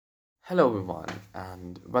Hello, everyone,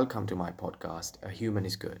 and welcome to my podcast, A Human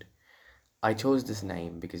is Good. I chose this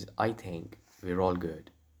name because I think we're all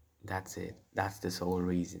good. That's it. That's the sole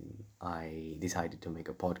reason I decided to make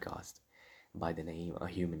a podcast by the name A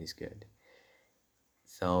Human is Good.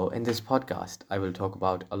 So, in this podcast, I will talk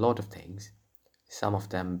about a lot of things, some of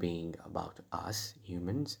them being about us,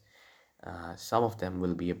 humans. Some of them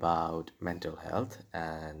will be about mental health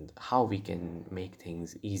and how we can make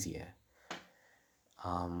things easier.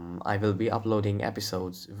 I will be uploading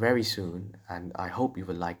episodes very soon and I hope you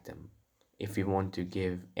will like them. If you want to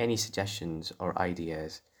give any suggestions or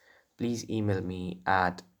ideas, please email me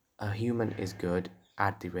at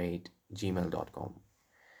ahumanisgood@gmail.com.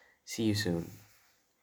 See you soon.